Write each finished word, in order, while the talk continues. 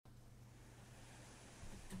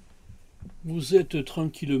Vous êtes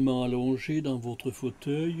tranquillement allongé dans votre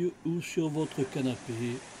fauteuil ou sur votre canapé,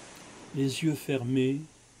 les yeux fermés,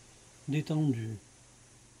 détendus.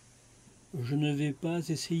 Je ne vais pas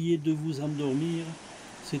essayer de vous endormir,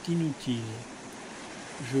 c'est inutile.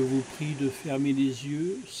 Je vous prie de fermer les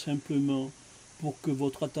yeux simplement pour que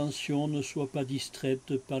votre attention ne soit pas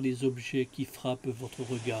distraite par les objets qui frappent votre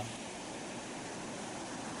regard.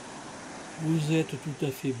 Vous êtes tout à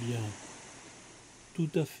fait bien, tout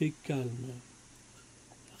à fait calme.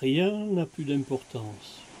 Rien n'a plus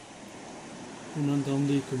d'importance. Vous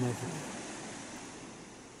n'entendez que ma voix.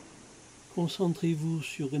 Concentrez-vous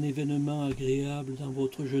sur un événement agréable dans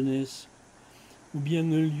votre jeunesse, ou bien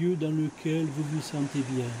un lieu dans lequel vous vous sentez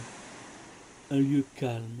bien, un lieu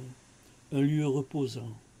calme, un lieu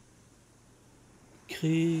reposant.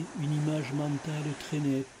 Créez une image mentale très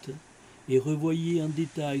nette et revoyez en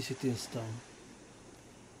détail cet instant.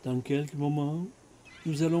 Dans quelques moments,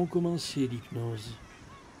 nous allons commencer l'hypnose.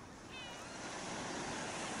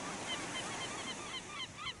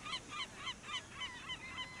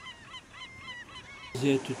 Vous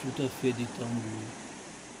êtes tout à fait détendu.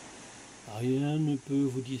 Rien ne peut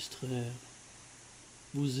vous distraire.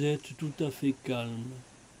 Vous êtes tout à fait calme.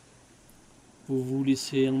 Vous vous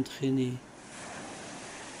laissez entraîner.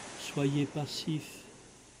 Soyez passif.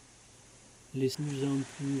 Laissez de plus en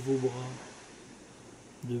plus vos bras,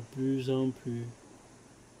 de plus en plus.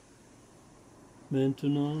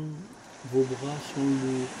 Maintenant, vos bras sont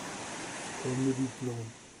lourds comme du plomb.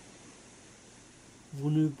 Vous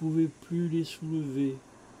ne pouvez plus les soulever.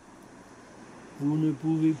 Vous ne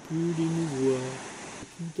pouvez plus les mouvoir.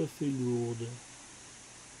 Tout à fait lourdes,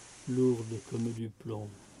 lourdes comme du plomb.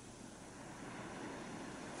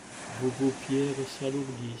 Vos paupières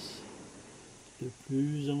s'alourdissent de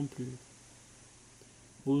plus en plus.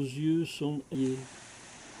 Vos yeux sont éveillés.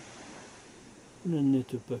 Vous n'en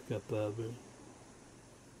êtes pas capable.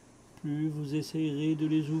 Plus vous essayerez de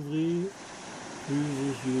les ouvrir, plus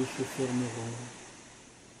vos yeux se fermeront.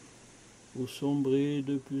 Vous sombrez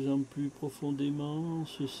de plus en plus profondément en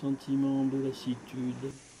ce sentiment de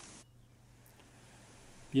lassitude.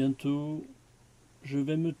 Bientôt, je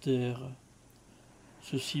vais me taire.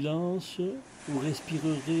 Ce silence, vous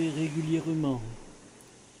respirerez régulièrement.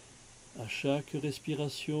 À chaque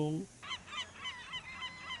respiration,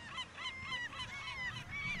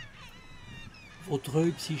 votre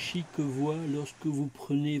œil psychique voit lorsque vous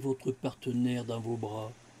prenez votre partenaire dans vos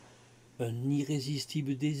bras un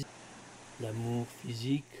irrésistible désir. L'amour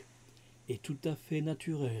physique est tout à fait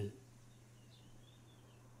naturel.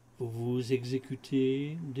 Vous vous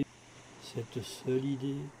exécutez. Cette seule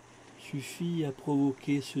idée suffit à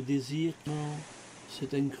provoquer ce désir qui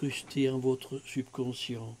s'est incrusté en votre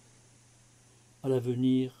subconscient. À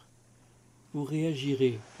l'avenir, vous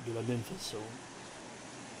réagirez de la même façon.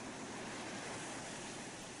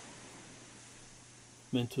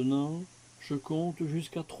 Maintenant, je compte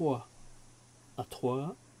jusqu'à 3. À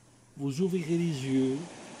 3, vous ouvrirez les yeux,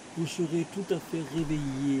 vous serez tout à fait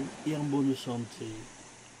réveillé et en bonne santé.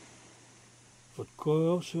 Votre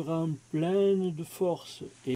corps sera en pleine de force et